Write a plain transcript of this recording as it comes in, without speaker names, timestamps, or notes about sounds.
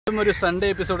ഒരു സൺഡേ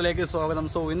എപ്പിസോഡിലേക്ക് സ്വാഗതം.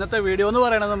 സോ ഇന്നത്തെ വീഡിയോ എന്ന്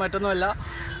പറയുന്നത് മറ്റൊന്നുമല്ല,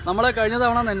 നമ്മൾ കഴിഞ്ഞ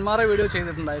തവണ നെന്മാറ വീഡിയോ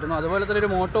ചെയ്തിട്ടുണ്ടായിരുന്നു. അതുപോലെ തന്നെ ഒരു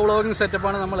മോട്ടോ വ്ളോഗിങ്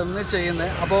സെറ്റപ്പാണ് നമ്മൾ ഇന്ന്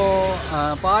ചെയ്യുന്നത്. അപ്പോൾ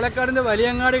പാലക്കാടിൻ്റെ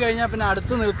വലിയങ്ങാടി കഴിഞ്ഞാൽ പിന്നെ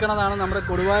അടുത്ത് നിൽക്കുന്നതാണ് നമ്മുടെ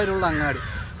കൊടുവായൂരുള്ള അങ്ങാടി.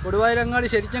 കൊടുവായൂർ അങ്ങാടി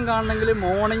ശരിക്കും കാണണമെങ്കിൽ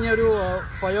മോർണിംഗ് ഒരു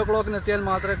 5 o'clock എത്തിയാൽ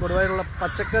മാത്രമേ കൊടുവായൂരുള്ള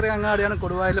പച്ചക്കറി അങ്ങാടിയാണ്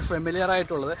കൊടുവായൂരിൽ ഫെമിലിയർ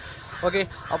ആയിട്ടുള്ളത്. ഓക്കെ,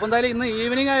 അപ്പോൾ എന്തായാലും ഇന്ന്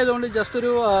ഈവനിങ് ആയതുകൊണ്ട് ജസ്റ്റ്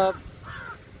ഒരു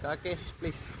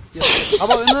പ്ലീസ്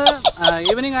അപ്പോൾ ഇന്ന്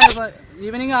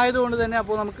ഈവനിങ് ആയതുകൊണ്ട് തന്നെ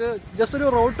അപ്പോൾ നമുക്ക് ജസ്റ്റ് ഒരു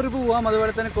റോഡ് ട്രിപ്പ് പോകാം.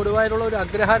 അതുപോലെ തന്നെ കൊടുവായൂരുള്ള ഒരു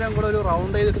അഗ്രഹാരം കൂടെ ഒരു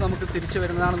റൗണ്ട് ചെയ്തിട്ട് നമുക്ക് തിരിച്ചു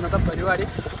വരുന്നതാണ് ഇന്നത്തെ പരിപാടി.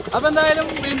 അപ്പോൾ എന്തായാലും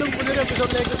വീണ്ടും പുതിയൊരു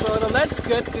എപ്പിസോഡിലേക്ക് സ്വാഗതം. Let's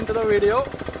get into the video.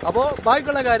 അപ്പോൾ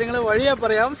ബാക്കിയുള്ള കാര്യങ്ങൾ വഴിയെ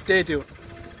പറയാം. Stay tune.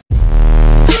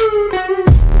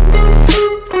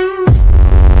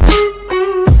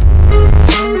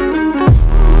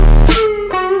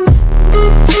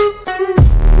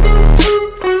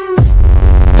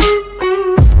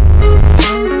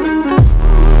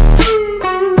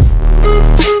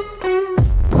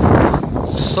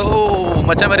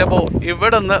 മച്ചാൻ അപ്പോൾ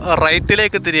ഇവിടെ നിന്ന്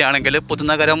റൈറ്റിലേക്ക് തിരിയാണെങ്കിൽ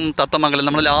പുതുനഗരം തത്തമംഗലം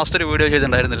നമ്മൾ ലാസ്റ്റ് ഒരു വീഡിയോ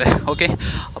ചെയ്തിട്ടുണ്ടായിരുന്നില്ലേ. ഓക്കെ,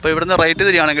 അപ്പോൾ ഇവിടുന്ന് റൈറ്റ്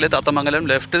തിരിയാണെങ്കിൽ തത്തമംഗലം,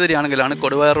 ലെഫ്റ്റ് തിരിയാണെങ്കിലാണ്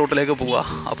കൊടുവായൂർ റൂട്ടിലേക്ക് പോവുക.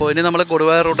 അപ്പോൾ ഇനി നമ്മൾ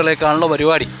കൊടുവായൂർ റൂട്ടിലേക്കാണല്ലോ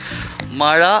പരിപാടി.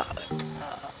 മഴ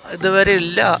ഇതുവരെ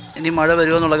ഇല്ല, ഇനി മഴ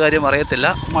വരുമോ എന്നുള്ള കാര്യം അറിയത്തില്ല.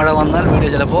 മഴ വന്നാൽ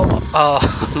വീഡിയോ ചിലപ്പോൾ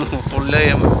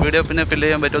വീഡിയോ പിന്നെ ഫില്ല്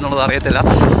ചെയ്യാൻ പറ്റുമോ എന്നുള്ളത് അറിയത്തില്ല.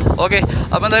 ഓക്കെ,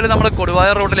 അപ്പോൾ എന്തായാലും നമ്മൾ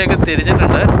കൊടുവായൂർ റൂട്ടിലേക്ക്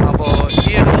തിരിഞ്ഞിട്ടുണ്ട്. അപ്പോൾ ഈ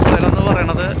ഒരു സ്ഥലം എന്ന്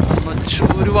പറയുന്നത്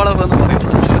ചൂരുവളവ് എന്ന് പറയും.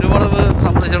 ചൂരുവളവ്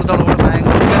സംബന്ധിച്ചിടത്തോളം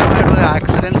ഭയങ്കരമായിട്ടൊരു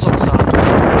ആക്സിഡൻറ്റ് സോൺസാണ്.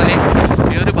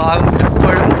 ഈ ഒരു ഭാഗം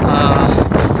എപ്പോഴും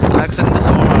ആക്സിഡൻറ്റ്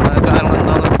സോണാണ്. കാരണം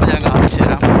എന്താണെന്ന് ഇപ്പോൾ ഞാൻ കാണിച്ചു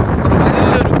തരാം.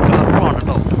 വലിയൊരു കർവാണ്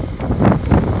കേട്ടോ.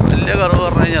 വലിയ കർവ്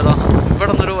പറഞ്ഞു കഴിഞ്ഞാൽ അതാ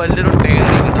ഇവിടെ നിന്നൊരു വലിയൊരു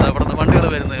ടേണിങ് ഉണ്ട്. അവിടെ നിന്ന് വണ്ടികൾ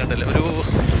വരുന്നത് കണ്ടില്ല. ഒരു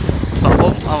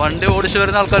സംഭവം വണ്ടി ഓടിച്ച്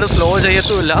വരുന്ന ആൾക്കാർ സ്ലോ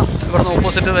ചെയ്യത്തുമില്ല. ഇവിടെ നിന്ന്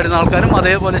ഓപ്പോസിറ്റ് വരുന്ന ആൾക്കാരും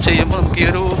അതേപോലെ ചെയ്യുമ്പോൾ നമുക്ക് ഈ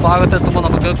ഒരു ഭാഗത്തെത്തുമ്പോൾ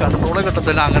നമുക്ക് കൺട്രോൾ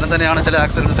കിട്ടത്തില്ല. അങ്ങനെ തന്നെയാണ് ചില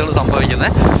ആക്സിഡൻസുകൾ സംഭവിക്കുന്നത്.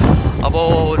 അപ്പോൾ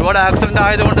ഒരുപാട് ആക്സിഡൻ്റ്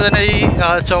ആയതുകൊണ്ട് തന്നെ ഈ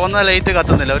ചുവന്ന ലൈറ്റ്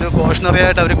കത്തുന്നില്ല. ഒരു കോഷണറി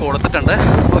ആയിട്ട് അവർ കൊടുത്തിട്ടുണ്ട്.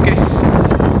 ഓക്കെ,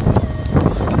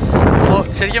 അപ്പോൾ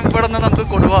ശരിക്കും ഇവിടെ നിന്ന് നമുക്ക്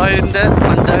കൊടുവായൂരിൻ്റെ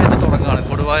പഞ്ചായത്ത് തുടങ്ങുകയാണ്.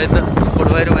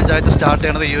 കൊടുവായൂർ പഞ്ചായത്ത് സ്റ്റാർട്ട്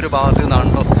ചെയ്യണത് ഈ ഒരു ഭാഗത്ത്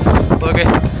നിന്നാണ് കേട്ടോ. Okay,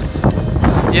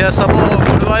 yes. അപ്പോൾ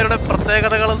കൊടുവായൂരുടെ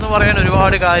പ്രത്യേകതകളെന്ന് പറയാൻ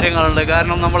ഒരുപാട് കാര്യങ്ങളുണ്ട്.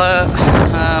 കാരണം നമ്മൾ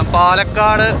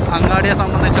പാലക്കാട് അങ്ങാടിയെ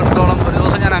സംബന്ധിച്ചിടത്തോളം ഒരു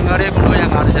ദിവസം ഞാൻ അങ്ങാടിയെ കൊണ്ടുപോയി ഞാൻ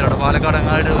കാണിച്ചു തരാം. പാലക്കാട്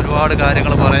അങ്ങാടിയുടെ ഒരുപാട്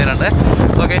കാര്യങ്ങൾ പറയാനുണ്ട്.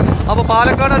 ഓക്കെ, അപ്പോൾ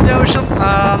പാലക്കാട് അത്യാവശ്യം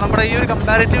നമ്മുടെ ഈ ഒരു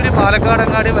കമ്പാരിറ്റീവ്ലി പാലക്കാട്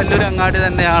അങ്ങാടി വലിയൊരു അങ്ങാടി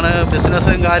തന്നെയാണ്.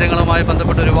 ബിസിനസ്സും കാര്യങ്ങളുമായി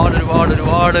ബന്ധപ്പെട്ട്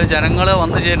ഒരുപാട് ജനങ്ങൾ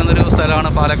വന്നു ചേരുന്നൊരു സ്ഥലമാണ്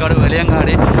പാലക്കാട്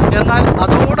വലിയങ്ങാടി. എന്നാൽ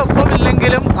അതോടൊപ്പം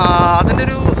ഇല്ലെങ്കിലും അതിൻ്റെ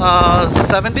ഒരു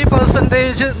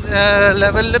 70%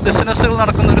 ലെവലിൽ ബിസിനസ്സുകൾ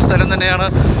നടക്കുന്നൊരു സ്ഥലം തന്നെയാണ്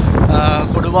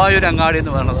കൊടുവായൂർ അങ്ങാടി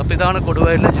എന്ന് പറയുന്നത്. അപ്പോൾ ഇതാണ്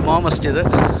കൊടുവായൂരിലെ ജുമാ മസ്ജിദ്.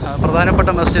 പ്രധാനപ്പെട്ട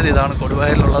മസ്ജിദ് ഇതാണ്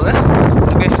കൊടുവായൂരിലുള്ളത്.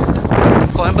 ഓക്കെ,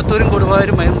 കോയമ്പത്തൂരും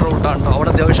കൊടുവായൂരും മെയിൻ റൂട്ടാണ്. അവിടെ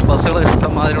അത്യാവശ്യം ബസ്സുകൾ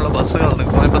ഇഷ്ടംമാതിരിയുള്ള ബസ്സുകളുണ്ട്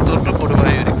കോയമ്പത്തൂർ ടു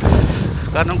കൊടുവായൂർ.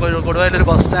 കാരണം കൊടുവായൂരിലൊരു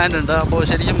ബസ് സ്റ്റാൻഡ് ഉണ്ട്. അപ്പോൾ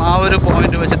ശരിക്കും ആ ഒരു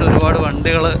പോയിന്റ് വെച്ചിട്ട് ഒരുപാട്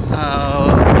വണ്ടികൾ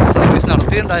സർവീസ്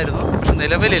നടത്തിയിട്ടുണ്ടായിരുന്നു, പക്ഷെ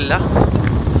നിലവിലില്ല.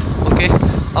 ഓക്കെ,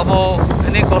 അപ്പോൾ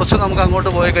ഇനി കുറച്ച് നമുക്ക്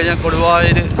അങ്ങോട്ട് പോയി കഴിഞ്ഞാൽ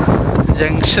കൊടുവായൂർ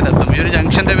ജംഗ്ഷൻ എത്തും. ഈ ഒരു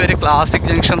ജംഗ്ഷൻ്റെ പേര് ക്ലാസിക്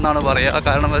ജംഗ്ഷൻ എന്നാണ് പറയുക.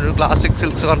 കാരണം ഒരു ക്ലാസിക്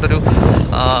സിൽക്സ് പറഞ്ഞൊരു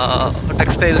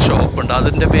ടെക്സ്റ്റൈൽ ഷോപ്പുണ്ട്,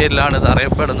 അതിൻ്റെ പേരിലാണ് ഇത്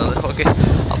അറിയപ്പെടുന്നത്. ഓക്കെ,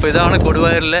 അപ്പോൾ ഇതാണ്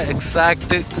കൊടുവായൂരിലെ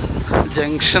എക്സാക്റ്റ്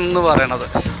ജംഗ്ഷൻ എന്ന് പറയണത്.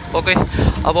 ഓക്കെ,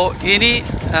 അപ്പോൾ ഇനി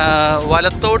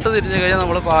വലത്തോട്ട് തിരിഞ്ഞു കഴിഞ്ഞാൽ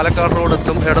നമ്മൾ പാലക്കാട് റോഡ്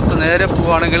എത്തും. ഇടത്ത് നേരെ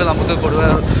പോവുകയാണെങ്കിൽ നമുക്ക്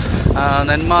കൊടുവായൂർ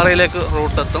നെന്മാറയിലേക്ക്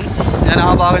റൂട്ടെത്തും. ഞാൻ ആ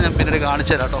ഭാഗം ഞാൻ പിന്നീട്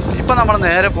കാണിച്ചു തരാം കേട്ടോ. ഇപ്പം നമ്മൾ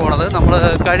നേരെ പോണത് നമ്മൾ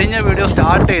കഴിഞ്ഞ വീഡിയോ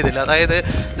സ്റ്റാർട്ട് ചെയ്തില്ല, അതായത്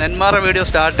നെന്മാറ വീഡിയോ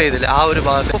സ്റ്റാർട്ട് ചെയ്തില്ല ആ ഒരു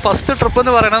ഭാഗത്ത്. അപ്പോൾ ഫസ്റ്റ് ട്രിപ്പ്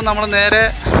എന്ന് പറയുന്നത് നമ്മൾ നേരെ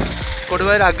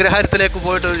കൊടുവായൂർ അഗ്രഹാരത്തിലേക്ക്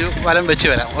പോയിട്ടൊരു വലം വെച്ച്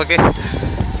വരാം. ഓക്കെ,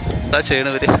 എന്താ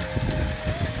ചെയ്യണവർ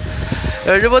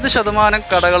 70%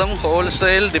 കടകളും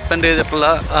ഹോൾസെയിൽ ഡിപ്പെൻഡ് ചെയ്തിട്ടുള്ള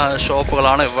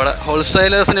ഷോപ്പുകളാണ് ഇവിടെ.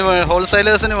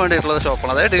 ഹോൾസെയിലേഴ്സിന് വേണ്ടിയിട്ടുള്ള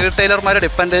ഷോപ്പുകൾ, അതായത് റീറ്റെയിലർമാരെ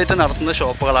ഡിപ്പെൻഡ് ചെയ്തിട്ട് നടത്തുന്ന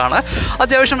ഷോപ്പുകളാണ്.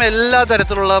 അത്യാവശ്യം എല്ലാ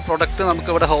തരത്തിലുള്ള പ്രൊഡക്റ്റ്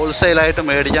നമുക്കിവിടെ ഹോൾസെയിലായിട്ട്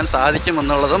മേടിക്കാൻ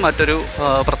സാധിക്കുമെന്നുള്ളത് മറ്റൊരു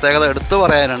പ്രത്യേകത എടുത്തു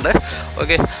പറയാനുണ്ട്.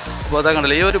 ഓക്കെ, അപ്പോൾ അതാ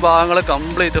കണ്ടില്ല, ഈ ഒരു ഭാഗങ്ങൾ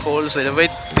കംപ്ലീറ്റ് ഹോൾസെയിൽ.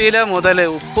 വെറ്റില മുതൽ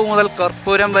ഉപ്പ് മുതൽ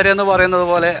കർപ്പൂരം വരെ എന്ന് പറയുന്നത്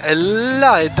പോലെ എല്ലാ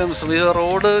ഐറ്റംസും ഈ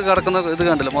റോഡ് കിടക്കുന്ന ഇത്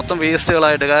കണ്ടില്ല മൊത്തം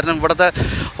വേസ്റ്റുകളായിട്ട്. കാരണം ഇവിടുത്തെ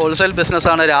ഹോൾസെയിൽ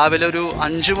ബിസിനസ്സാണ്. രാവിലെ ഒരു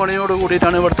 5 മണിയോട്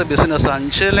കൂടിയിട്ടാണ് ഇവിടുത്തെ ബിസിനസ്.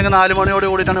 5 അല്ലെങ്കിൽ 4 മണിയോട്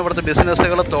കൂടിയിട്ടാണ് ഇവിടുത്തെ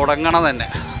ബിസിനസ്സുകൾ തുടങ്ങണം തന്നെ.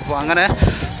 അപ്പോൾ അങ്ങനെ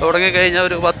തുടങ്ങിക്കഴിഞ്ഞാൽ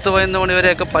ഒരു 10-11 മണി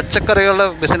വരെയൊക്കെ പച്ചക്കറികളുടെ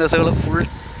ബിസിനസ്സുകൾ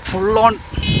ഫുൾ ഓൺ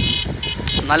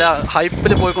നല്ല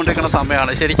ഹൈപ്പിൽ പോയിക്കൊണ്ടിരിക്കുന്ന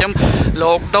സമയമാണ്. ശരിക്കും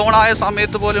ലോക്ക്ഡൗൺ ആയ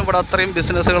സമയത്ത് പോലും ഇവിടെ അത്രയും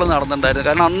ബിസിനസ്സുകൾ നടന്നിട്ടുണ്ടായിരുന്നു.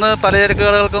 കാരണം അന്ന് പലചരക്ക്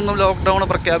കടകൾക്കൊന്നും ലോക്ക്ഡൗൺ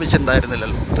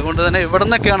പ്രഖ്യാപിച്ചിട്ടുണ്ടായിരുന്നില്ലല്ലോ. അതുകൊണ്ട് തന്നെ ഇവിടെ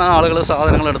നിന്നൊക്കെയാണ് ആളുകൾ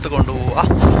സാധനങ്ങൾ എടുത്ത് കൊണ്ടുപോവുക.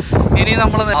 ഇനി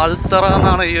നമ്മൾ ആൾത്തറ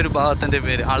എന്നാണ് ഈ ഒരു ഭാഗത്തിൻ്റെ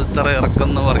പേര്. ആൾത്തറ ഇറക്കം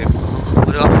എന്ന് പറയും.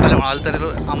 ഒരു അമ്പലം, ആൾത്തറ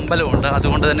അമ്പലമുണ്ട്.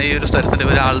 അതുകൊണ്ട് തന്നെ ഈ ഒരു സ്ഥലത്തിൻ്റെ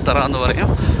പേര് ആൾത്തറ എന്ന് പറയും.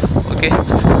 ഓക്കെ,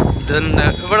 പിന്നെ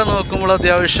ഇവിടെ നോക്കുമ്പോൾ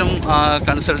അത്യാവശ്യം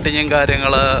കൺസൾട്ടിങ്ങും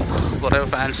കാര്യങ്ങൾ, കുറേ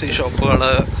ഫാൻസി ഷോപ്പുകൾ.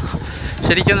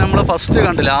 ശരിക്കും നമ്മൾ ഫസ്റ്റ്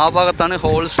കണ്ടില്ല, ആ ഭാഗത്താണ്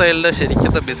ഹോൾസെയിലിൻ്റെ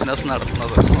ശരിക്കത്തെ ബിസിനസ്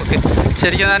നടത്തുന്നത്. ഓക്കെ,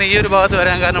 ശരിക്കും ഞാൻ ഈ ഒരു ഭാഗത്ത്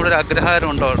വരാൻ കാരണം ഇവിടെ ഒരു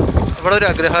അഗ്രഹാരമുണ്ടോ, ഇവിടെ ഒരു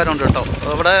അഗ്രഹാരമുണ്ട് കേട്ടോ.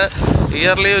 ഇവിടെ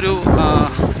ഇയർലി ഒരു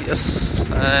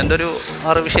എൻ്റെ ഒരു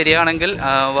അറിവ് ശരിയാണെങ്കിൽ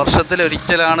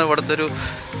വർഷത്തിലൊരിക്കലാണ് ഇവിടുത്തെ ഒരു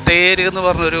തേര് എന്ന്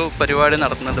പറഞ്ഞൊരു പരിപാടി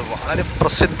നടത്തുന്നുണ്ട്. വളരെ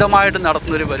പ്രസിദ്ധമായിട്ട്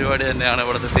നടത്തുന്നൊരു പരിപാടി തന്നെയാണ്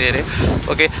ഇവിടുത്തെ തേര്.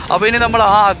 ഓക്കെ, അപ്പോൾ ഇനി നമ്മൾ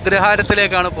ആ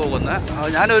അഗ്രഹാരത്തിലേക്കാണ് പോകുന്നത്.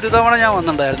 ഞാൻ ഒരു തവണ ഞാൻ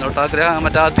വന്നിട്ടുണ്ടായിരുന്നു കേട്ടോ,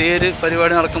 മറ്റേ ആ തേര്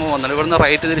പരിപാടി നടക്കുമ്പോൾ വന്നത്. ഇവിടുന്ന്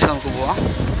റൈറ്റ് തിരിച്ച് നമുക്ക് പോവാം.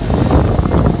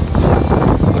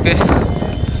 ഓക്കെ,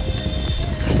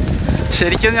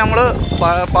 ശരിക്കും നമ്മൾ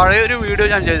പഴയൊരു വീഡിയോ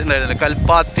ഞാൻ ചെയ്തിട്ടുണ്ടായിരുന്നില്ല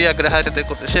കൽപ്പാത്തി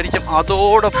അഗ്രഹാരത്തെക്കുറിച്ച്. ശരിക്കും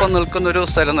അതോടൊപ്പം നിൽക്കുന്നൊരു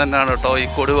സ്ഥലം തന്നെയാണ് കേട്ടോ ഈ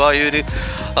കൊടുവായൂർ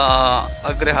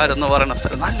അഗ്രഹാരം എന്ന് പറയുന്ന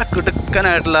സ്ഥലം. നല്ല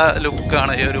കിടുക്കനായിട്ടുള്ള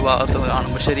ലുക്കാണ് ഈ ഒരു ഭാഗത്ത്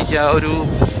കാണുമ്പോൾ. ശരിക്കും ആ ഒരു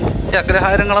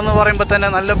അഗ്രഹാരങ്ങളെന്ന് പറയുമ്പോൾ തന്നെ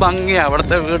നല്ല ഭംഗിയാണ്.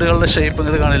 അവിടുത്തെ വീടുകളുടെ ഷേപ്പ്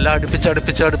ഇത് കാണില്ല,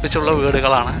 അടുപ്പിച്ചുള്ള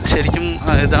വീടുകളാണ്. ശരിക്കും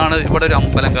ഇതാണ് ഇവിടെ ഒരു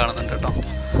അമ്പലം കാണുന്നുണ്ട് കേട്ടോ.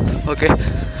 ഓക്കെ,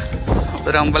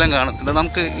 ഒരു അമ്പലം കാണുന്നുണ്ട്.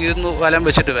 നമുക്ക് ഇന്ന് വലം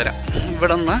വെച്ചിട്ട് വരാം.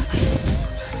 ഇവിടെ നിന്ന്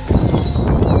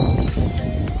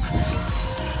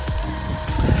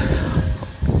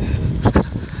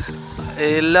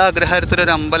എല്ലാ അഗ്രഹാരത്തിലും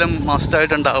ഒരു അമ്പലം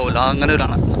മസ്റ്റായിട്ടുണ്ടാവില്ല, അങ്ങനെ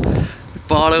ഒരാണ്.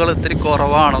 ഇപ്പോൾ ആളുകൾ ഇത്തിരി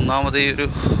കുറവാണ്, ഒന്നാമത് ഈ ഒരു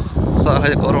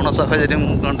കൊറോണ സാഹചര്യം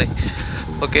കൊണ്ടേ.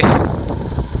 ഓക്കെ,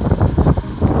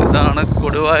 ഇതാണ്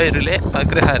കൊടുവായൂരിലെ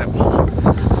അഗ്രഹാരം.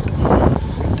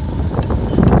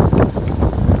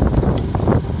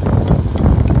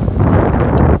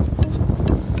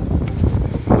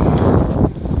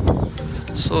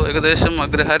 സോ ഏകദേശം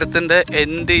അഗ്രഹാരത്തിൻ്റെ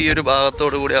എൻഡ് ഈ ഒരു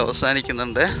ഭാഗത്തോടു കൂടി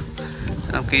അവസാനിക്കുന്നുണ്ട്.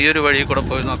 നമുക്ക് ഈ ഒരു വഴി കൂടെ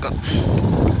പോയി നോക്കാം.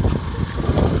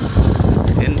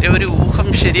 എൻ്റെ ഒരു ഊഹം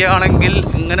ശരിയാണെങ്കിൽ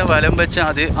ഇങ്ങനെ വലം വെച്ചാൽ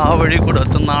അത് ആ വഴി കൂടെ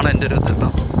എത്തുന്നതാണ് എൻ്റെ ഒരു ഇത്.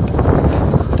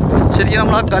 ശരിക്കും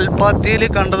നമ്മൾ ആ കൽപ്പാത്തിയിൽ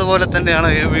കണ്ടതുപോലെ തന്നെയാണ്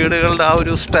ഈ വീടുകളുടെ ആ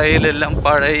ഒരു സ്റ്റൈലെല്ലാം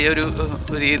പഴയ ഒരു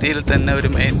രീതിയിൽ തന്നെ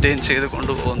ഒരു മെയിൻറ്റെയിൻ ചെയ്ത്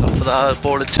കൊണ്ടുപോകുന്നുണ്ട്. അത്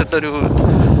പൊളിച്ചിട്ടൊരു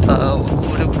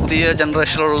പുതിയ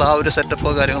ജനറേഷനിലുള്ള ആ ഒരു സെറ്റപ്പോ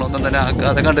കാര്യങ്ങളൊന്നും തന്നെ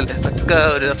ആക്കാതെ കണ്ടില്ലേ. ഇതൊക്കെ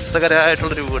ഒരു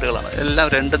രസകരമായിട്ടുള്ളൊരു വീടുകളാണ്. എല്ലാം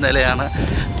 2 നിലയാണ്,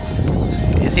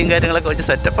 ഏസിയും കാര്യങ്ങളൊക്കെ വെച്ച്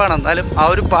സെറ്റപ്പാണ്. എന്നാലും ആ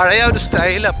ഒരു പഴയ ഒരു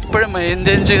സ്റ്റൈൽ എപ്പോഴും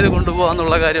മെയിൻറ്റെയിൻ ചെയ്ത് കൊണ്ടുപോകുക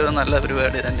എന്നുള്ള കാര്യം ഒരു നല്ല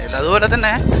പരിപാടി തന്നെയല്ല. അതുപോലെ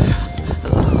തന്നെ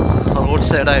റോഡ്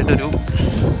സൈഡായിട്ടൊരു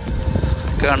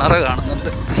കിണറ്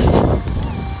കാണുന്നുണ്ട്.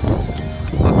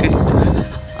 ഓക്കെ,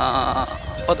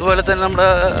 അതുപോലെ തന്നെ നമ്മുടെ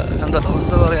എന്താ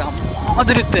പറയുക,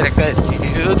 മാതിരി തിരക്കായിരിക്കും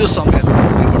ഏത് സമയത്തും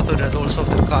ഇവിടുത്തെ ഒരു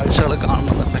രഥോത്സവത്തിൽ കാഴ്ചകൾ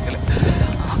കാണുന്നുണ്ടെങ്കിൽ.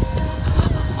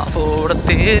 അപ്പോൾ ഇവിടെ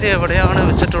തേര് എവിടെയാണ്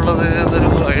വെച്ചിട്ടുള്ളത് എന്നൊരു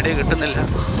ഐഡിയ കിട്ടുന്നില്ല.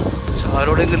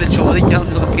 ആരോടെങ്കിലും ചോദിക്കാൻ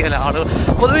നോക്കിയാൽ ആളുകൾ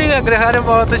പൊതുവെ ഈ അഗ്രഹാരം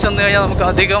ഭാഗത്ത് ചെന്ന് കഴിഞ്ഞാൽ നമുക്ക്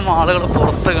അധികം ആളുകൾ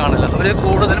പുറത്ത് കാണില്ല. അവർ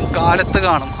കൂടുതലും കാലത്ത്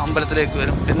കാണും, അമ്പലത്തിലേക്ക്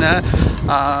വരും. പിന്നെ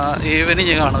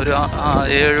ഈവനിങ് കാണും, ഒരു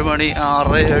 7 മണി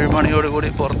 6-7 മണിയോടുകൂടി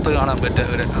പുറത്ത് കാണാൻ പറ്റും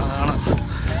അവർ. അതാണ്.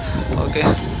 ഓക്കെ,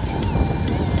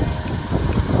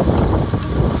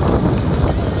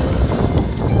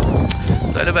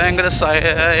 എന്തായാലും ഭയങ്കര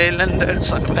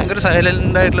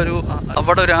സൈലൻ്റായിട്ടുള്ളൊരു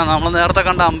അവിടെ ഒരു നമ്മൾ നേരത്തെ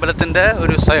കണ്ട അമ്പലത്തിൻ്റെ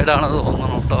ഒരു സൈഡാണെന്ന്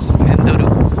തോന്നണം കേട്ടോ, എൻ്റെ ഒരു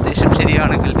ഉദ്ദേശം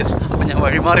ശരിയാണെങ്കിൽ. അപ്പം ഞാൻ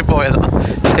വഴിമാറിപ്പോയതാണ്.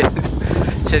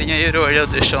 ശരിക്കും ഈ ഒരു വഴി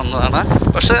ഉദ്ദേശം വന്നതാണ്.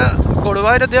 പക്ഷേ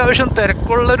കൊടുവായൂർ അത്യാവശ്യം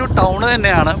തിരക്കുള്ളൊരു ടൗൺ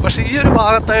തന്നെയാണ്. പക്ഷേ ഈ ഒരു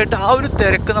ഭാഗത്തായിട്ട് ആ ഒരു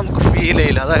തിരക്ക് നമുക്ക് ഫീൽ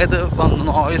ചെയ്യില്ല. അതായത്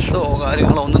നോയ്സോ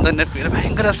കാര്യങ്ങളോ ഒന്നും തന്നെ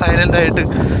ഭയങ്കര സൈലൻ്റായിട്ട്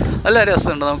നല്ല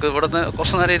രസമുണ്ട്. നമുക്ക് ഇവിടുന്ന്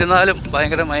കുറച്ച് നേരം ഇരുന്നാലും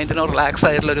ഭയങ്കര മൈൻഡിന് റിലാക്സ്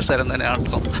ആയിട്ടുള്ളൊരു സ്ഥലം തന്നെയാണ്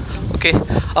കേട്ടോ. ഓക്കെ,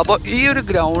 അപ്പോൾ ഈ ഒരു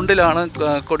ഗ്രൗണ്ടിലാണ്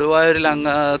കൊടുവായൂരിൽ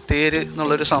തേര്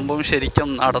എന്നുള്ളൊരു സംഭവം ശരിക്കും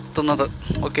നടത്തുന്നത്.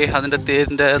 ഓക്കെ, അതിൻ്റെ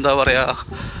തേരിൻ്റെ എന്താ പറയുക,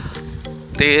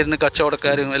 തേരിന്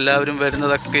കച്ചവടക്കാരും എല്ലാവരും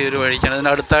വരുന്നതൊക്കെ ഈ ഒരു വഴിക്കാണ്.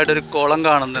 അതിനടുത്തായിട്ടൊരു കുളം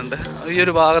കാണുന്നുണ്ട്. ഈ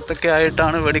ഒരു ഭാഗത്തൊക്കെ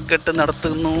ആയിട്ടാണ് വെടിക്കെട്ട്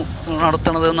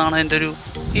നടത്തുന്നത് എന്നാണ് എൻ്റെ ഒരു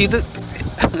ഇത്.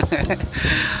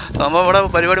 നമ്മൾ ഇവിടെ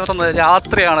പരിപാടി മൊത്തം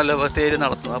രാത്രിയാണല്ലോ തേര്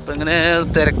നടത്തുന്നത്. അപ്പോൾ ഇങ്ങനെ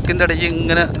തിരക്കിൻ്റെ ഇടയ്ക്ക്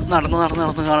ഇങ്ങനെ നടന്ന്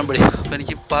കാണുമ്പോഴേ അപ്പോൾ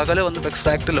എനിക്ക് പകല് വന്ന്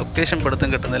എക്സാക്റ്റ് ലൊക്കേഷൻ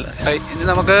പെടുത്തും കിട്ടുന്നില്ല. ഇനി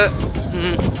നമുക്ക്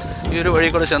ഈ ഒരു വഴി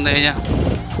കൂടെ ചെന്ന് കഴിഞ്ഞാൽ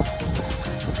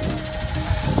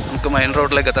നമുക്ക് മെയിൻ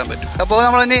റോഡിലേക്ക് എത്താൻ പറ്റും. അപ്പോൾ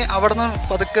നമ്മളിനി അവിടെ നിന്ന്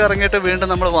പതുക്കെ ഇറങ്ങിയിട്ട് വീണ്ടും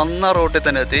നമ്മൾ വന്ന റൂട്ടിൽ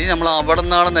തന്നെ എത്തി. നമ്മൾ അവിടെ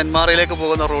നിന്നാണ് നെന്മാറയിലേക്ക്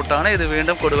പോകുന്ന റൂട്ടാണ് ഇത്.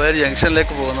 വീണ്ടും കൊടുവായൂർ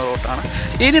ജംഗ്ഷനിലേക്ക് പോകുന്ന റൂട്ടാണ്.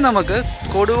 ഇനി നമുക്ക്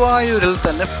കൊടുവായൂരിൽ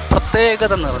തന്നെ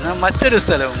പ്രത്യേകത നിറഞ്ഞ മറ്റൊരു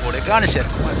സ്ഥലവും കൂടി കാണിച്ചു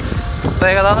തരാം.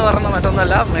 പ്രത്യേകത എന്ന് പറയുന്നത്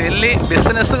മറ്റൊന്നല്ല, മെയിൻലി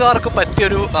ബിസിനസ്സുകാർക്ക്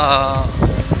പറ്റിയൊരു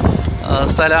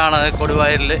സ്ഥലമാണ്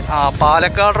കൊടുവായൂരിൽ.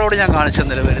 പാലക്കാട് റോഡ് ഞാൻ കാണിച്ചു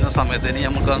തന്നില്ല വരുന്ന സമയത്ത്. ഇനി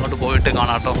നമുക്ക് അങ്ങോട്ട് പോയിട്ട്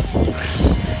കാണാം കേട്ടോ.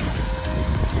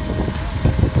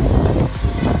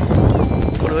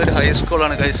 കൊടുവായൂർ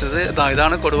ഹൈസ്കൂളാണ് കഴിച്ചത്.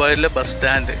 ഇതാണ് കൊടുവായൂരിലെ ബസ്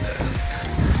സ്റ്റാൻഡ്.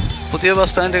 പുതിയ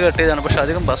ബസ് സ്റ്റാൻഡ് കെട്ടിയതാണ്. പക്ഷേ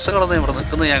അധികം ബസ്സുകളൊന്നും ഇവിടെ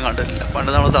നിൽക്കുന്നത് ഞാൻ കണ്ടിട്ടില്ല.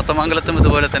 പണ്ട് നമ്മൾ തത്തമംഗലത്തും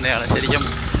ഇതുപോലെ തന്നെയാണ്. ശരിക്കും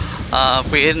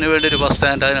പേരിന് വേണ്ടി ഒരു ബസ്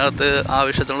സ്റ്റാൻഡ്, അതിനകത്ത്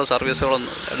ആവശ്യത്തിനുള്ള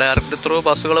സർവീസുകളൊന്നും ഡയറക്റ്റ് ത്രൂ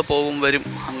ബസ്സുകൾ പോകും വരും,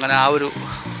 അങ്ങനെ ആ ഒരു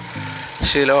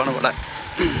ശീലമാണ് ഇവിടെ.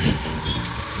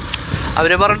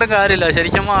 അവർ പറഞ്ഞിട്ട് കാര്യമില്ല,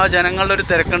 ശരിക്കും ആ ജനങ്ങളുടെ ഒരു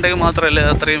തിരക്കുണ്ടെങ്കിൽ മാത്രമല്ലേ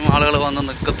അത്രയും ആളുകൾ വന്ന്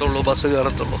നിൽക്കത്തുള്ളൂ, ബസ്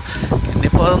കയറത്തുള്ളൂ.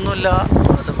 ഇന്നിപ്പോൾ അതൊന്നുമില്ല,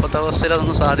 ഇപ്പോഴത്തെ അവസ്ഥയിൽ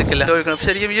അതൊന്നും സാധിക്കില്ല.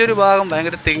 ശരിക്കും ഈ ഒരു ഭാഗം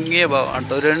ഭയങ്കര തിങ്ങിയ ഭാഗമാണ്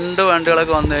കേട്ടോ. 2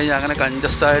 വണ്ടികളൊക്കെ വന്നു കഴിഞ്ഞാൽ അങ്ങനെ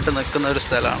കൺജസ്റ്റായിട്ട് നിൽക്കുന്ന ഒരു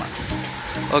സ്ഥലമാണ്.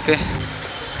 ഓക്കെ,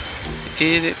 ഈ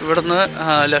ഇവിടുന്ന്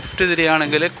ലെഫ്റ്റ്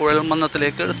തിരിയാണെങ്കിൽ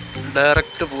കുഴൽമന്നത്തിലേക്ക്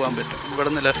ഡയറക്റ്റ് പോകാൻ പറ്റും.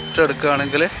 ഇവിടുന്ന് ലെഫ്റ്റ്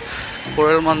എടുക്കുകയാണെങ്കിൽ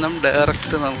കുഴൽമന്നം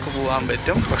ഡയറക്റ്റ് നമുക്ക് പോകാൻ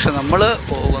പറ്റും. പക്ഷെ നമ്മൾ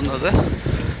പോകുന്നത്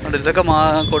ഇതൊക്കെ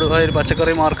കൊടുവായൂർ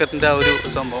പച്ചക്കറി മാർക്കറ്റിൻ്റെ ആ ഒരു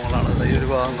സംഭവങ്ങളാണ്. ഈ ഒരു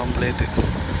ഭാഗം കംപ്ലീറ്റ്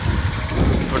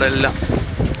ഇവിടെ എല്ലാം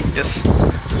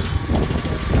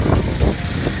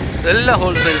ഇതെല്ലാം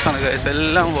ഹോൾസെയിൽസാണ് ഗൈസ്,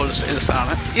 എല്ലാം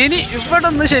ഹോൾസെയിൽസാണ്. ഇനി ഇവിടെ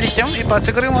നിന്ന് ശരിക്കും ഈ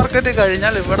പച്ചക്കറി മാർക്കറ്റ്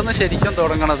കഴിഞ്ഞാൽ ഇവിടെ നിന്ന് ശരിക്കും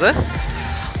തുടങ്ങണത്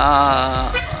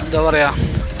എന്താ പറയുക,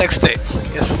 ടെക്സ്റ്റൈൽ.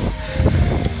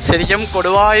 ശരിക്കും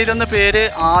കൊടുവായൂർ എന്ന പേര്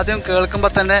ആദ്യം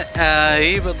കേൾക്കുമ്പോൾ തന്നെ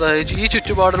ഈ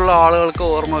ചുറ്റുപാടുള്ള ആളുകൾക്ക്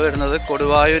ഓർമ്മ വരുന്നത്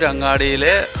കൊടുവായൂർ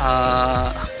അങ്ങാടിയിലെ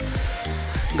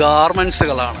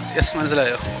ഗാർമെൻറ്റ്സുകളാണ്.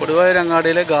 മനസ്സിലായോ? കൊടുവായൂർ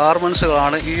അങ്ങാടിയിലെ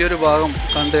ഗാർമെൻറ്റ്സുകളാണ് ഈ ഒരു ഭാഗം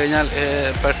കണ്ടു കഴിഞ്ഞാൽ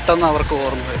പെട്ടെന്ന് അവർക്ക്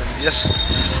ഓർമ്മ വരുന്നത്.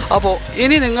 അപ്പോൾ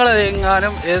ഇനി നിങ്ങൾ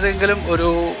എങ്ങാനും ഏതെങ്കിലും ഒരു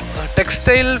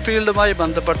ടെക്സ്റ്റൈൽ ഫീൽഡുമായി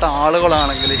ബന്ധപ്പെട്ട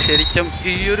ആളുകളാണെങ്കിൽ ശരിക്കും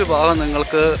ഈ ഒരു ഭാഗം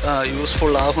നിങ്ങൾക്ക്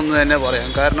യൂസ്ഫുൾ ആകുമെന്ന് തന്നെ പറയാം.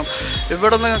 കാരണം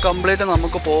ഇവിടെ നിന്ന് കംപ്ലീറ്റ്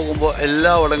നമുക്ക് പോകുമ്പോൾ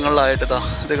എല്ലാ ഇടങ്ങളിലായിട്ട്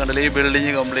ഇത് കണ്ടില്ല, ഈ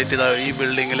ബിൽഡിങ് കംപ്ലീറ്റ് ഈ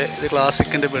ബിൽഡിങ്ങിൽ ഇത്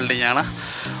ക്ലാസിക്കിൻ്റെ ബിൽഡിങ്ങാണ്.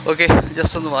 ഓക്കെ,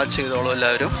 ജസ്റ്റ് ഒന്ന് വാച്ച് ചെയ്തോളൂ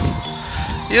എല്ലാവരും.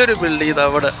 ഈ ഒരു ബിൽഡിങ്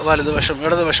അവിടെ വലതുവശം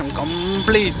ഇടതുവശം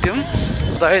കംപ്ലീറ്റും,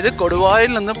 അതായത്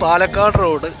കൊടുവായൂരിൽ നിന്ന് പാലക്കാട്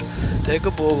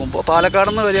റോഡിലേക്ക് പോകുമ്പോൾ പാലക്കാട്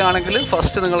നിന്ന് വരികയാണെങ്കിൽ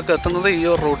ഫസ്റ്റ് നിങ്ങൾക്ക് എത്തുന്നത് ഈ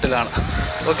ഒരു റൂട്ടിലാണ്.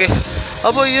 ഓക്കെ,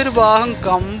 അപ്പോൾ ഈ ഒരു ഭാഗം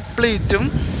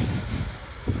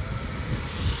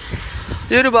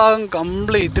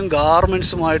കംപ്ലീറ്റും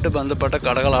ഗാർമെൻറ്റ്സുമായിട്ട് ബന്ധപ്പെട്ട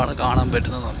കടകളാണ് കാണാൻ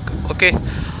പറ്റുന്നത് നമുക്ക്. ഓക്കെ,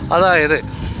 അതായത്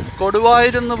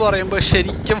കൊടുവായൂർ എന്ന് പറയുമ്പോൾ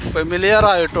ശരിക്കും ഫെമിലിയർ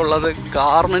ആയിട്ടുള്ളത്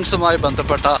ഗാർമെൻറ്റ്സുമായി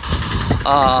ബന്ധപ്പെട്ട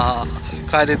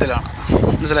കാര്യത്തിലാണ്.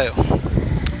 മനസ്സിലായോ?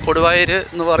 കൊടുവായൂർ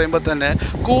എന്ന് പറയുമ്പോൾ തന്നെ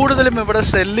കൂടുതലും ഇവിടെ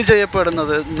സെല്ല്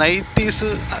ചെയ്യപ്പെടുന്നത്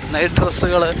നൈറ്റ്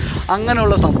ഡ്രസ്സുകൾ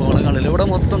അങ്ങനെയുള്ള സംഭവങ്ങൾ കണ്ടില്ല. ഇവിടെ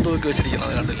മൊത്തം തൂക്കി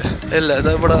വെച്ചിരിക്കുന്നത് കണ്ടില്ലേ? എല്ലാം ഇത്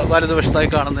ഇവിടെ വലതുവശത്തായി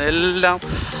കാണുന്നത് എല്ലാം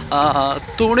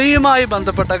തുണിയുമായി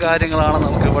ബന്ധപ്പെട്ട കാര്യങ്ങളാണ്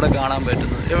നമുക്ക് ഇവിടെ കാണാൻ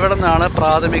പറ്റുന്നത്. ഇവിടെ നിന്നാണ്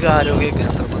പ്രാഥമിക ആരോഗ്യ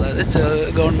കേന്ദ്രം, അതായത്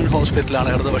ഗവൺമെൻറ് ഹോസ്പിറ്റലാണ്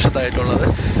ഇടതുവശത്തായിട്ടുള്ളത്.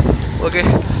 ഓക്കെ,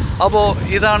 അപ്പോൾ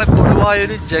ഇതാണ്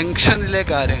കൊടുവായൂർ ജംഗ്ഷനിലെ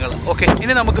കാര്യങ്ങൾ. ഓക്കെ,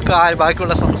 ഇനി നമുക്ക്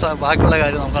ബാക്കിയുള്ള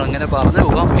കാര്യം നമുക്ക് അങ്ങനെ പറഞ്ഞു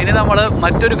പോകാം. ഇനി നമ്മൾ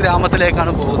മറ്റൊരു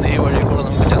ഗ്രാമത്തിലേക്കാണ് പോകുന്നത്. ഈ വഴി കൂടെ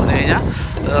നമുക്ക് ചെന്ന് കഴിഞ്ഞാൽ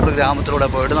വേറൊരു ഗ്രാമത്തിലൂടെ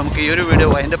പോയിട്ട് നമുക്ക് ഈ ഒരു വീഡിയോ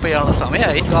വൈൻഡപ്പ് ചെയ്യാനുള്ള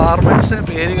സമയമായി. ഗാർമെൻറ്റ്സിന്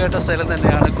പേര് കേട്ട സ്ഥലം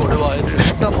തന്നെയാണ് കൊടുവായൂർ.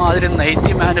 ഇഷ്ടംമാതിരി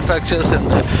നൈറ്റി മാനുഫാക്ചേഴ്സ്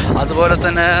ഉണ്ട്. അതുപോലെ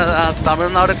തന്നെ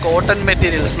തമിഴ്നാട് കോട്ടൺ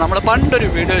മെറ്റീരിയൽസ്, നമ്മൾ പണ്ടൊരു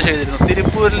വീഡിയോ ചെയ്തിരുന്നു,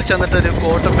 തിരുപ്പൂരിൽ ചെന്നിട്ടൊരു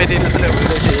കോട്ടൺ മെറ്റീരിയൽസിലെ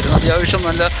വീഡിയോ ചെയ്തിരുന്നു. അത്യാവശ്യം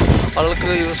നല്ല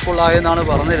ആൾക്ക് യൂസ്ഫുൾ ആയെന്നാണ്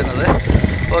പറഞ്ഞിരുന്നത്.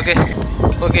 ഓക്കെ,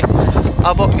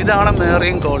 അപ്പോൾ ഇതാണ്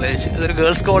മെറിൻ കോളേജ്. ഇതൊരു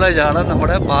ഗേൾസ് കോളേജാണ്.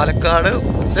 നമ്മുടെ പാലക്കാട്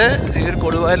ഈ ഒരു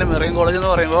കൊടുവായൂരിലെ മെറിൻ കോളേജ് എന്ന്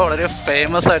പറയുമ്പോൾ വളരെ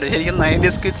ഫേമസ് ആയിട്ട് ശരിക്കും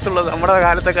 90s കിഡ്സ് ഉള്ളത്. നമ്മുടെ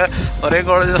കാലത്തൊക്കെ മെറിൻ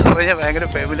കോളേജ് എന്ന് പറഞ്ഞാൽ ഭയങ്കര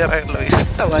ഫെമിലിയർ ആയിട്ടുള്ളത്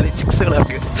ഇഷ്ടമാതിരി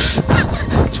ചിക്സുകളൊക്കെ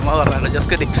ചുമ്മാ പറഞ്ഞാൽ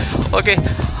ജസ്റ്റ് കിട്ടി. ഓക്കെ,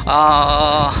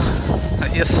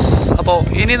 അപ്പോൾ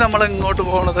ഇനി നമ്മൾ ഇങ്ങോട്ട്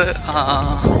പോകുന്നത്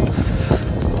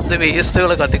ഇത്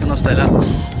വേസ്റ്റുകൾ കത്തിക്കുന്ന സ്ഥലം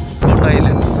കോട്ടയിൽ.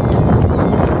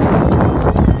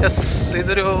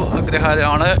 ഇതൊരു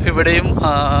അഗ്രഹാരമാണ്. ഇവിടെയും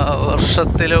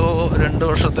വർഷത്തിലോ 2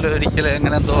 വർഷത്തിലോ ഒരിക്കലും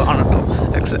എങ്ങനെ എന്തോ ആണ് കേട്ടോ,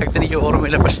 എക്സാക്റ്റ് എനിക്ക്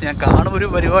ഓർമ്മയില്ല. പക്ഷെ ഞാൻ കാണും ഒരു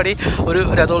പരിപാടി, ഒരു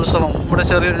രഥോത്സവം, ഇവിടെ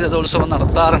ചെറിയൊരു രഥോത്സവം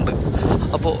നടത്താറുണ്ട്.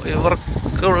 അപ്പോൾ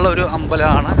ഇവർക്കുള്ള ഒരു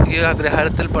അമ്പലമാണ്, ഈ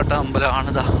അഗ്രഹാരത്തിൽപ്പെട്ട അമ്പലമാണ്.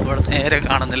 ഇതാ ഇവിടെ നേരെ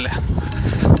കാണുന്നില്ല,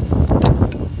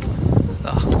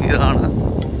 ഇതാണ്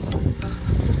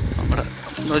നമ്മുടെ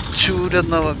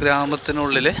നൊച്ചൂരെന്ന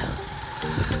ഗ്രാമത്തിനുള്ളിൽ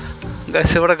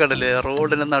ഗൈസ്. ഇവിടെ കണ്ടില്ലേ,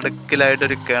 റോഡിന്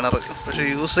നടുക്കിലായിട്ടൊരു കിണർ, പക്ഷെ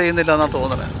യൂസ് ചെയ്യുന്നില്ല എന്നാണ്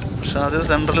തോന്നുന്നത്. പക്ഷെ അത്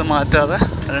സെൻട്രൽ മാറ്റാതെ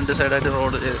 2 സൈഡായിട്ട്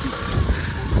റോഡ് ചെയ്തിട്ടുണ്ട്.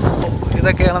 അപ്പോൾ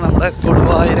ഇതൊക്കെയാണ് നമ്മുടെ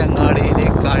കൊടുവായൂർ അങ്ങാടിയിലെ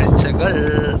കാഴ്ചകൾ.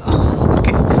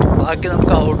 ഓക്കെ, ബാക്കി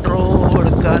നമുക്ക് ഔട്ട്റോ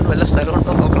എടുക്കാൻ വല്ല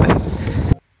സ്ഥലമുണ്ടോ നോക്കണേ.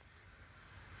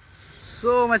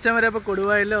 സോ മച്ചാൻ അപ്പോൾ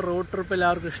കൊടുവായൂരിലെ റോഡ് ട്രിപ്പ്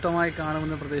എല്ലാവർക്കും ഇഷ്ടമായി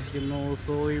കാണുമെന്ന് പ്രതീക്ഷിക്കുന്നു.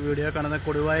 സോ ഈ വീഡിയോ കാണുന്ന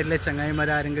കൊടുവായൂരിലെ ചങ്ങായിമാർ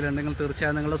ആരെങ്കിലും ഉണ്ടെങ്കിൽ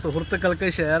തീർച്ചയായും നിങ്ങളുടെ സുഹൃത്തുക്കൾക്ക്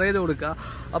ഷെയർ ചെയ്ത് കൊടുക്കുക.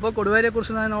 അപ്പോൾ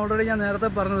കൊടുവായൂരെക്കുറിച്ച് ഞാൻ നേരത്തെ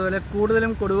പറഞ്ഞതുപോലെ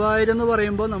കൂടുതലും കൊടുവായൂർ എന്ന്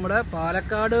പറയുമ്പോൾ നമ്മുടെ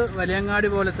പാലക്കാട്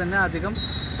വലിയങ്ങാടി പോലെ തന്നെ അധികം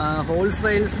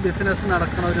ഹോൾസെയിൽസ് ബിസിനസ്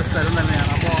നടക്കുന്ന ഒരു സ്ഥലം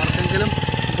തന്നെയാണ്. അപ്പോൾ ആർക്കെങ്കിലും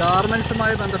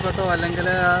ഗാർമെൻറ്റ്സുമായി ബന്ധപ്പെട്ടോ അല്ലെങ്കിൽ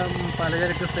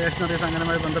പലചരക്ക് സ്റ്റേഷനറീസ്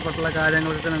അങ്ങനെയുമായി ബന്ധപ്പെട്ടുള്ള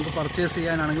കാര്യങ്ങളൊക്കെ നിങ്ങൾക്ക് പർച്ചേസ്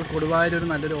ചെയ്യാനാണെങ്കിൽ കൊടുവായൂർ ഒരു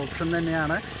നല്ലൊരു ഓപ്ഷൻ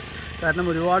തന്നെയാണ്. കാരണം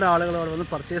ഒരുപാട് ആളുകൾ അവിടെ വന്ന്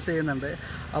പർച്ചേസ് ചെയ്യുന്നുണ്ട്.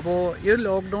 അപ്പോൾ ഈ ഒരു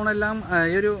ലോക്ക്ഡൗൺ എല്ലാം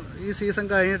ഈ സീസൺ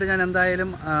കഴിഞ്ഞിട്ട് ഞാൻ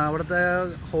എന്തായാലും അവിടുത്തെ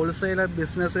ഹോൾസെയിലർ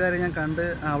ബിസിനസ്സുകാരെ ഞാൻ കണ്ട്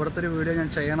അവിടുത്തെ ഒരു വീഡിയോ ഞാൻ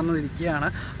ചെയ്യണമെന്ന് ഇരിക്കുകയാണ്.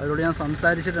 അവരോട് ഞാൻ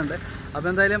സംസാരിച്ചിട്ടുണ്ട്. അപ്പോൾ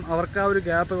എന്തായാലും അവർക്ക് ആ ഒരു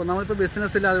ഗ്യാപ്പ്, നമ്മളിപ്പോൾ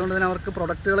ബിസിനസ്സില്ല, അതുകൊണ്ട് തന്നെ അവർക്ക്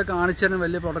പ്രൊഡക്റ്റുകൾ കാണിച്ചു തരുന്ന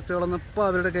വലിയ പ്രൊഡക്റ്റുകളൊന്നും ഇപ്പോൾ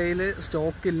അവരുടെ കയ്യിൽ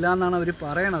സ്റ്റോക്ക് ഇല്ല എന്നാണ് അവർ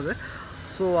പറയണത്.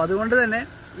 സോ അതുകൊണ്ട് തന്നെ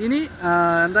ഇനി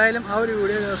എന്തായാലും ആ ഒരു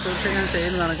വീഡിയോ തീർച്ചയായും ഞാൻ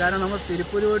ചെയ്യുന്നതാണ്. കാരണം നമ്മൾ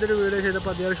തിരുപ്പൂർ പോയിട്ടൊരു വീഡിയോ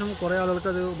ചെയ്തപ്പോൾ അത്യാവശ്യം കുറേ ആളുകൾക്ക്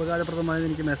അത് ഉപകാരപ്രദമായത്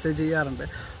എനിക്ക് മെസ്സേജ് ചെയ്യാറുണ്ട്.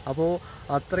 അപ്പോൾ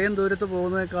അത്രയും ദൂരത്ത്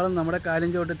പോകുന്നതിനേക്കാളും നമ്മുടെ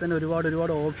കാലിഞ്ചോട്ടിൽ തന്നെ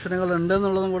ഒരുപാട് ഓപ്ഷനുകൾ ഉണ്ട്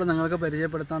എന്നുള്ളതും കൂടെ നിങ്ങൾക്ക്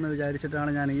പരിചയപ്പെടുത്താമെന്ന് വിചാരിച്ചിട്ടാണ്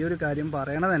ഞാൻ ഈ ഒരു കാര്യം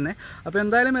പറയണത് തന്നെ. അപ്പോൾ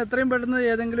എന്തായാലും എത്രയും പെട്ടെന്ന്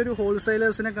ഏതെങ്കിലും ഒരു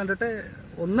ഹോൾസെയിലേഴ്സിനെ കണ്ടിട്ട്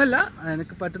ഒന്നല്ല,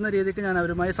 എനിക്ക് പറ്റുന്ന രീതിക്ക് ഞാൻ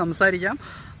അവരുമായി സംസാരിക്കാം.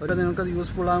 അവർ നിങ്ങൾക്കത്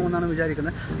യൂസ്ഫുൾ ആകുമെന്നാണ്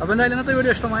വിചാരിക്കുന്നത്. അപ്പോൾ എന്തായാലും ഇന്നത്തെ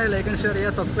വീഡിയോ ഇഷ്ടമായ ലൈക്ക് ആൻഡ് ഷെയർ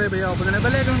ചെയ്യുക, സബ്സ്ക്രൈബ് ചെയ്യുക. അപ്പോൾ തന്നെ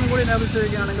ബെല്ലൈക്കൺ കൂടി എനേബിൾ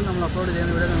ചെയ്യുകയാണെങ്കിൽ നമ്മൾ അപ്ലോഡ്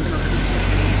ചെയ്യുന്ന വീഡിയോ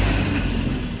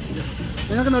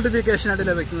നിങ്ങൾക്ക് നോട്ടിഫിക്കേഷൻ ആയിട്ട്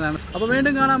ലഭിക്കുന്നതാണ്. അപ്പോൾ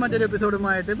വീണ്ടും കാണാം മറ്റൊരു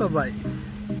എപ്പിസോഡുമായിട്ട്. ബൈ.